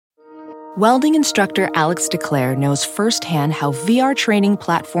Welding instructor Alex DeClaire knows firsthand how VR training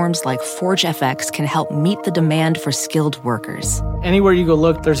platforms like ForgeFX can help meet the demand for skilled workers. Anywhere you go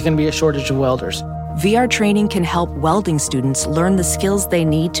look, there's going to be a shortage of welders. VR training can help welding students learn the skills they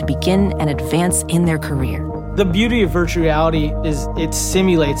need to begin and advance in their career. The beauty of virtual reality is it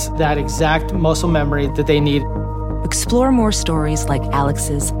simulates that exact muscle memory that they need. Explore more stories like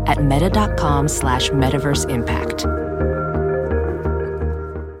Alex's at meta.com/metaverseimpact.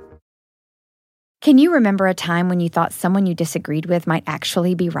 Can you remember a time when you thought someone you disagreed with might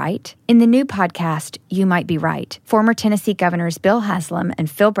actually be right? In the new podcast, You Might Be Right, former Tennessee Governors Bill Haslam and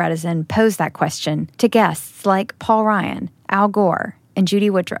Phil Bredesen pose that question to guests like Paul Ryan, Al Gore, and Judy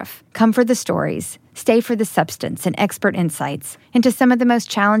Woodruff. Come for the stories, stay for the substance and expert insights into some of the most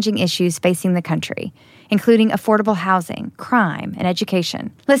challenging issues facing the country, including affordable housing, crime, and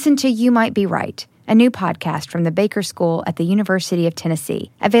education. Listen to You Might Be Right, a new podcast from the Baker School at the University of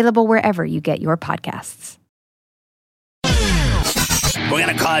Tennessee, available wherever you get your podcasts. We're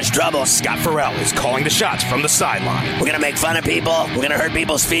going to cause trouble. Scott Ferrall is calling the shots from the sideline. We're going to make fun of people. We're going to hurt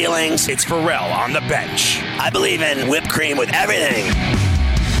people's feelings. It's Ferrall on the bench. I believe in whipped cream with everything.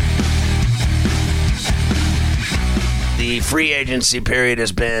 The free agency period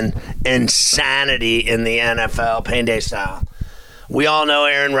has been insanity in the NFL, Pain Day style. We all know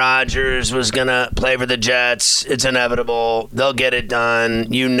Aaron Rodgers was going to play for the Jets. It's inevitable. They'll get it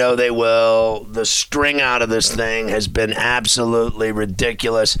done. You know they will. The string out of this thing has been absolutely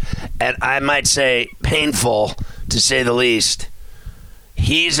ridiculous. And I might say painful, to say the least.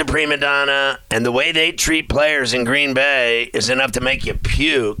 He's a prima donna, and the way they treat players in Green Bay is enough to make you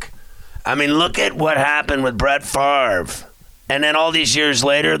puke. I mean, look at what happened with Brett Favre. And then all these years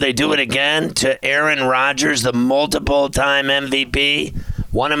later, they do it again to Aaron Rodgers, the multiple-time MVP,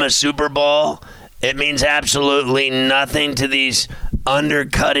 won him a Super Bowl. It means absolutely nothing to these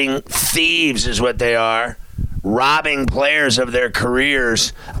undercutting thieves is what they are, robbing players of their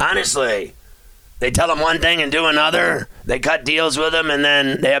careers. Honestly, they tell them one thing and do another. They cut deals with them, and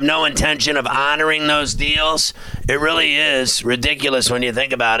then they have no intention of honoring those deals. It really is ridiculous when you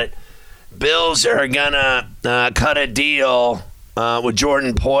think about it. Bills are going to cut a deal with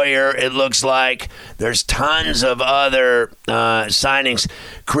Jordan Poyer, it looks like. There's tons of other signings.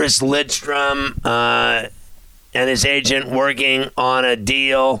 Chris Lidstrom and his agent working on a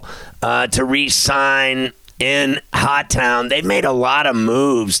deal to re-sign in Hot Town. They've made a lot of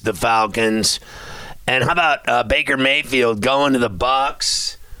moves, the Falcons. And how about Baker Mayfield going to the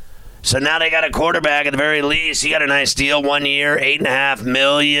Bucs? So now they got a quarterback at the very least. He got a nice deal, 1 year, $8.5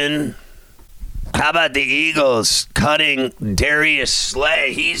 million. How about the Eagles cutting Darius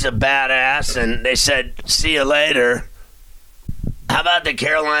Slay? He's a badass, and they said, see you later. How about the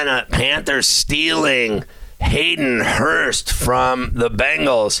Carolina Panthers stealing Hayden Hurst from the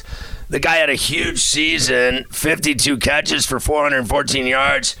Bengals? The guy had a huge season, 52 catches for 414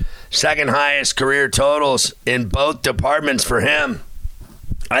 yards, second highest career totals in both departments for him.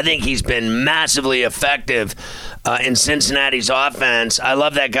 I think he's been massively effective in Cincinnati's offense. I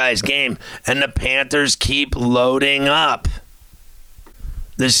love that guy's game. And the Panthers keep loading up.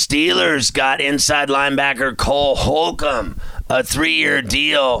 The Steelers got inside linebacker Cole Holcomb, a 3-year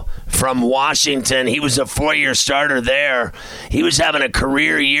deal from Washington. He was a 4-year starter there. He was having a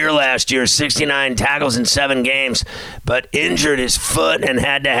career year last year, 69 tackles in 7 games, but injured his foot and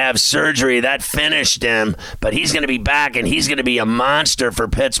had to have surgery. That finished him, but he's going to be back, and he's going to be a monster for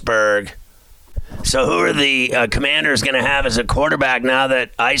Pittsburgh. So who are the Commanders going to have as a quarterback now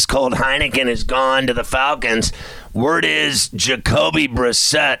that Ice Cold Heineken is gone to the Falcons? Word is Jacoby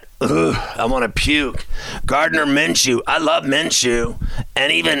Brissett. Ugh, I want to puke. Gardner Minshew. I love Minshew.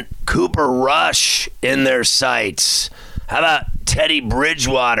 And even Cooper Rush in their sights. How about Teddy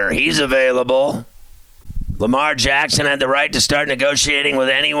Bridgewater? He's available. Lamar Jackson had the right to start negotiating with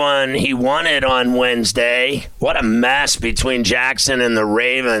anyone he wanted on Wednesday. What a mess between Jackson and the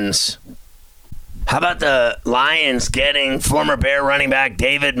Ravens. How about the Lions getting former Bear running back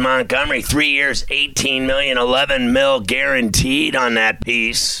David Montgomery, 3 years, $18 million, $11 million guaranteed on that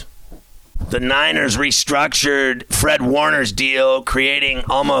piece. The Niners restructured Fred Warner's deal, creating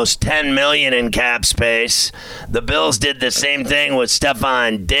almost $10 million in cap space. The Bills did the same thing with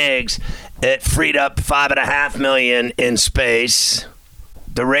Stephon Diggs. It freed up $5.5 million in space.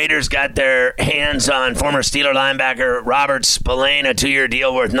 The Raiders got their hands on former Steeler linebacker Robert Spillane, a 2-year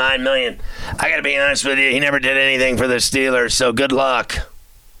deal worth $9 million. I got to be honest with you, he never did anything for the Steelers, so good luck.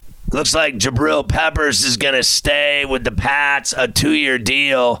 Looks like Jabril Peppers is going to stay with the Pats, a 2-year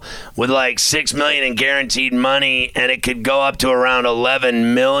deal with like $6 million in guaranteed money, and it could go up to around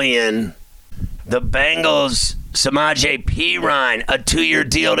 $11 million. The Bengals Samaje Perine, a 2-year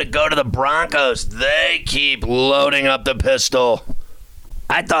deal to go to the Broncos. They keep loading up the pistol.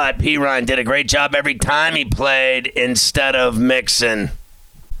 I thought Perine did a great job every time he played instead of Mixon.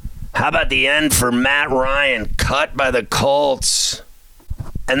 How about the end for Matt Ryan, cut by the Colts?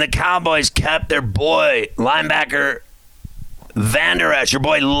 And the Cowboys kept their boy, linebacker Van Der Esch, your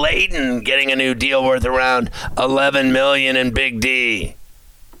boy Layton, getting a new deal worth around $11 million in Big D.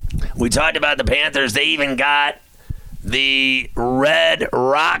 We talked about the Panthers. They even got the Red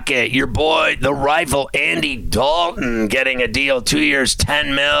Rocket, your boy, the rifle, Andy Dalton, getting a deal, 2 years,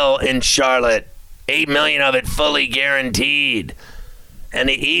 $10 million in Charlotte, $8 million of it fully guaranteed. And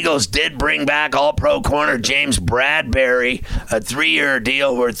the Eagles did bring back all-pro corner James Bradbury, a 3-year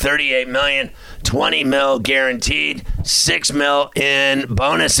deal worth $38 million, $20 million guaranteed, $6 million in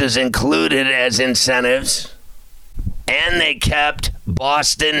bonuses included as incentives. And they kept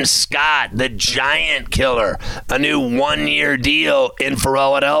Boston Scott, the giant killer, a new 1-year deal in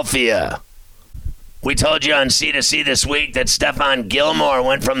Philadelphia. We told you on C2C this week that Stephon Gilmore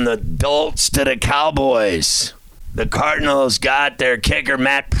went from the Dolts to the Cowboys. The Cardinals got their kicker,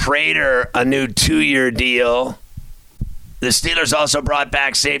 Matt Prater, a new 2-year deal. The Steelers also brought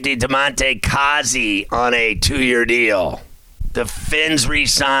back safety Damontae Kazee on a 2-year deal. The Finns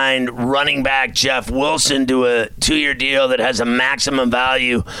re-signed running back Jeff Wilson to a 2-year deal that has a maximum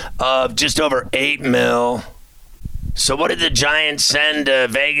value of just over $8 million. So what did the Giants send to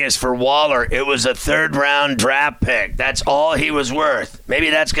Vegas for Waller? It was a 3rd-round draft pick. That's all he was worth. Maybe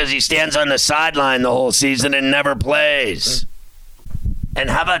that's because he stands on the sideline the whole season and never plays. And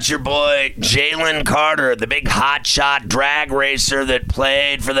how about your boy Jalen Carter, the big hotshot drag racer that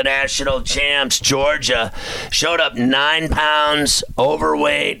played for the national champs, Georgia, showed up 9 pounds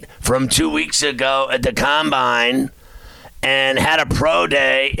overweight from 2 weeks ago at the Combine and had a pro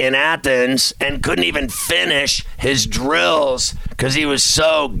day in Athens and couldn't even finish his drills because he was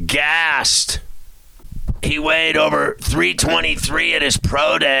so gassed. He weighed over 323 at his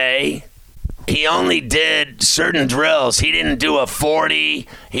pro day. He only did certain drills. He didn't do a 40.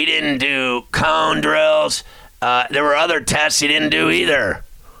 He didn't do cone drills. There were other tests he didn't do either.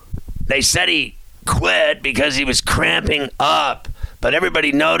 They said he quit because he was cramping up, but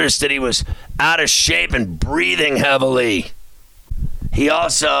everybody noticed that he was out of shape and breathing heavily. He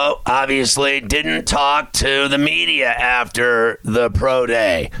also obviously didn't talk to the media after the pro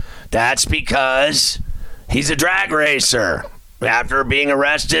day. That's because he's a drag racer. After being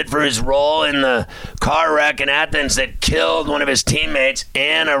arrested for his role in the car wreck in Athens that killed one of his teammates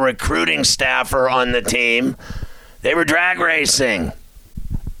and a recruiting staffer on the team, they were drag racing.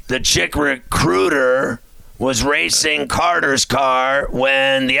 The chick recruiter was racing Carter's car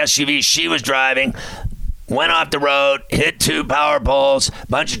when the SUV she was driving went off the road, hit 2 power poles,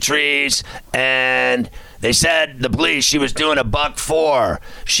 bunch of trees, and they said, the police, she was doing a $104.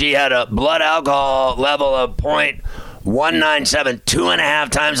 She had a blood alcohol level of 0.197, 2.5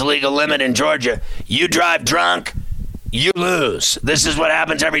 times the legal limit in Georgia. You drive drunk, you lose. This is what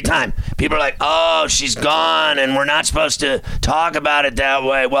happens every time. People are like, oh, she's gone, and we're not supposed to talk about it that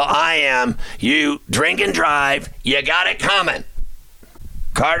way. Well, I am. You drink and drive, you got it coming.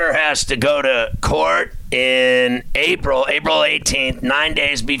 Carter has to go to court in April 18th, 9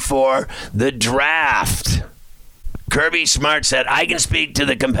 days before the draft. Kirby Smart said, I can speak to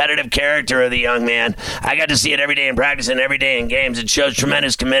the competitive character of the young man. I got to see it every day in practice and every day in games. It shows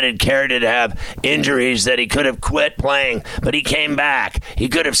tremendous committed character to have injuries that he could have quit playing, but he came back. He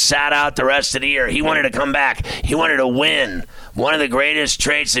could have sat out the rest of the year. He wanted to come back. He wanted to win. One of the greatest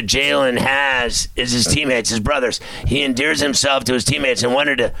traits that Jalen has is his teammates, his brothers. He endears himself to his teammates and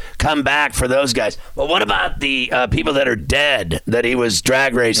wanted to come back for those guys. Well, what about the people that are dead that he was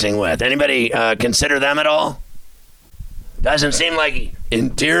drag racing with? Anybody consider them at all? Doesn't seem like he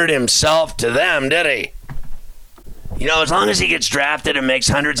endeared himself to them, did he? You know, as long as he gets drafted and makes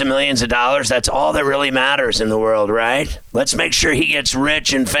hundreds of millions of dollars, that's all that really matters in the world, right? Let's make sure he gets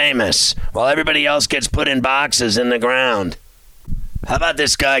rich and famous while everybody else gets put in boxes in the ground. How about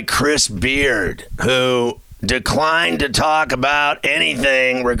this guy, Chris Beard, who declined to talk about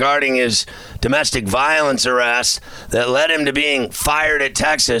anything regarding his domestic violence arrest that led him to being fired at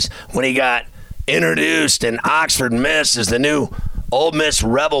Texas when he got introduced in Oxford Miss as the new Ole Miss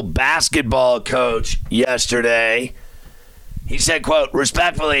Rebel basketball coach yesterday. He said, quote,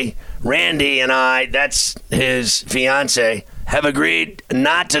 respectfully, Randy and I, that's his fiance, have agreed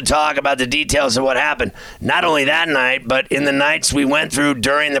not to talk about the details of what happened. Not only that night, but in the nights we went through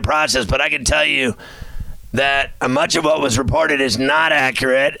during the process. But I can tell you, that much of what was reported is not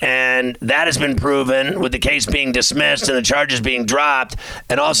accurate, and that has been proven with the case being dismissed and the charges being dropped,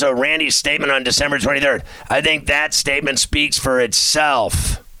 and also Randy's statement on December 23rd. I think that statement speaks for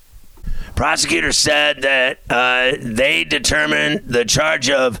itself. Prosecutors said that they determined the charge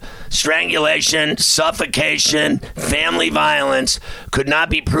of strangulation, suffocation, family violence could not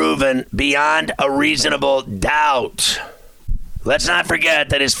be proven beyond a reasonable doubt. Let's not forget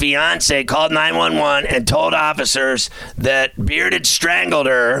that his fiancée called 911 and told officers that Beard had strangled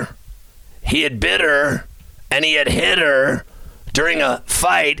her, he had bit her, and he had hit her during a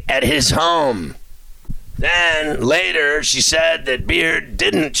fight at his home. Then later, she said that Beard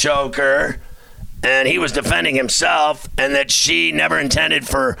didn't choke her and he was defending himself, and that she never intended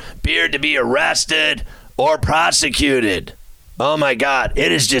for Beard to be arrested or prosecuted. Oh my God,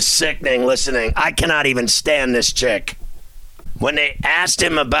 it is just sickening listening. I cannot even stand this chick. When they asked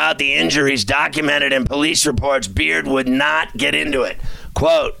him about the injuries documented in police reports, Beard would not get into it.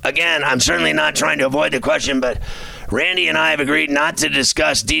 Quote, again, I'm certainly not trying to avoid the question, but Randy and I have agreed not to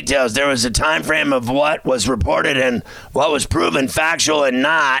discuss details. There was a time frame of what was reported and what was proven factual and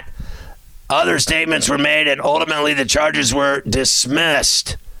not. Other statements were made, and ultimately the charges were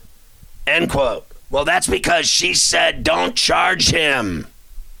dismissed. End quote. Well, that's because she said don't charge him.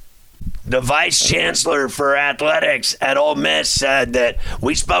 The vice chancellor for athletics at Ole Miss said that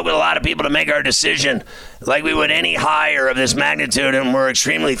we spoke with a lot of people to make our decision like we would any hire of this magnitude, and we're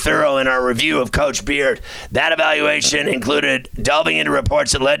extremely thorough in our review of Coach Beard. That evaluation included delving into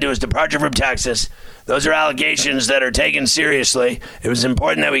reports that led to his departure from Texas. Those are allegations that are taken seriously. It was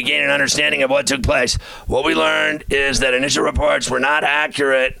important that we gain an understanding of what took place. What we learned is that initial reports were not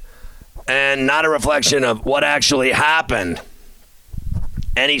accurate and not a reflection of what actually happened.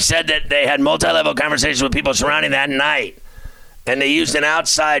 And he said that they had multi-level conversations with people surrounding that night, and they used an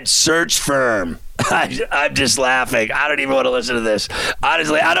outside search firm. I'm just laughing. I don't even want to listen to this.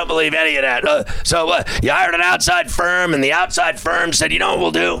 Honestly, I don't believe any of that. So what? You hired an outside firm, and the outside firm said, you know what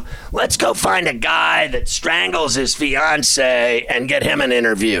we'll do? Let's go find a guy that strangles his fiancée and get him an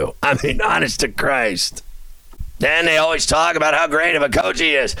interview. I mean, honest to Christ. Then they always talk about how great of a coach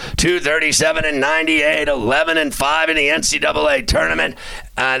he is. 237-98, 11-5 in the NCAA tournament.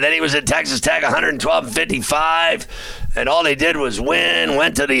 Then he was at Texas Tech, 112-55. And all they did was win,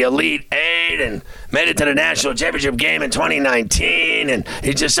 went to the Elite Eight, and made it to the national championship game in 2019. And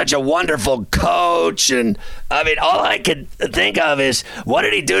he's just such a wonderful coach. And, I mean, all I could think of is, what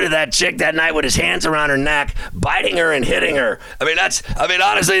did he do to that chick that night with his hands around her neck, biting her and hitting her?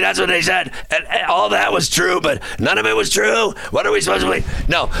 Honestly, that's what they said. And all that was true, but none of it was true. What are we supposed to believe?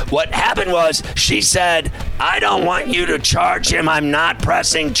 No, what happened was she said, I don't want you to charge him. I'm not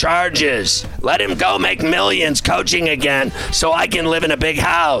pressing charges. Let him go make millions coaching again so I can live in a big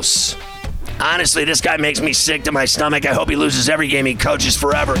house. Honestly, this guy makes me sick to my stomach. I hope he loses every game he coaches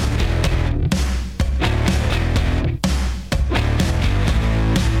forever.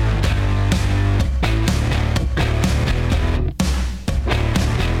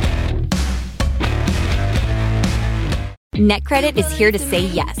 NetCredit is here to say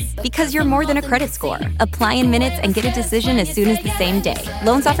yes, because you're more than a credit score. Apply in minutes and get a decision as soon as the same day.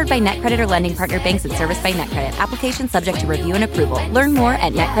 Loans offered by NetCredit or lending partner banks and serviced by NetCredit. Application subject to review and approval. Learn more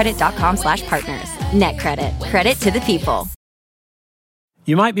at netcredit.com/partners. NetCredit. Credit to the people.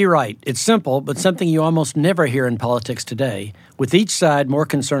 You might be right. It's simple, but something you almost never hear in politics today, with each side more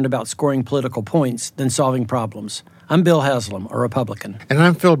concerned about scoring political points than solving problems. I'm Bill Haslam, a Republican. And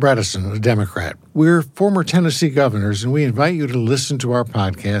I'm Phil Bredesen, a Democrat. We're former Tennessee governors, and we invite you to listen to our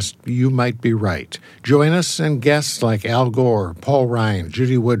podcast, You Might Be Right. Join us and guests like Al Gore, Paul Ryan,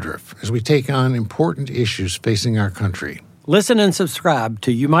 Judy Woodruff, as we take on important issues facing our country. Listen and subscribe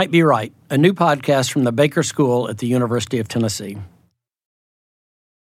to You Might Be Right, a new podcast from the Baker School at the University of Tennessee.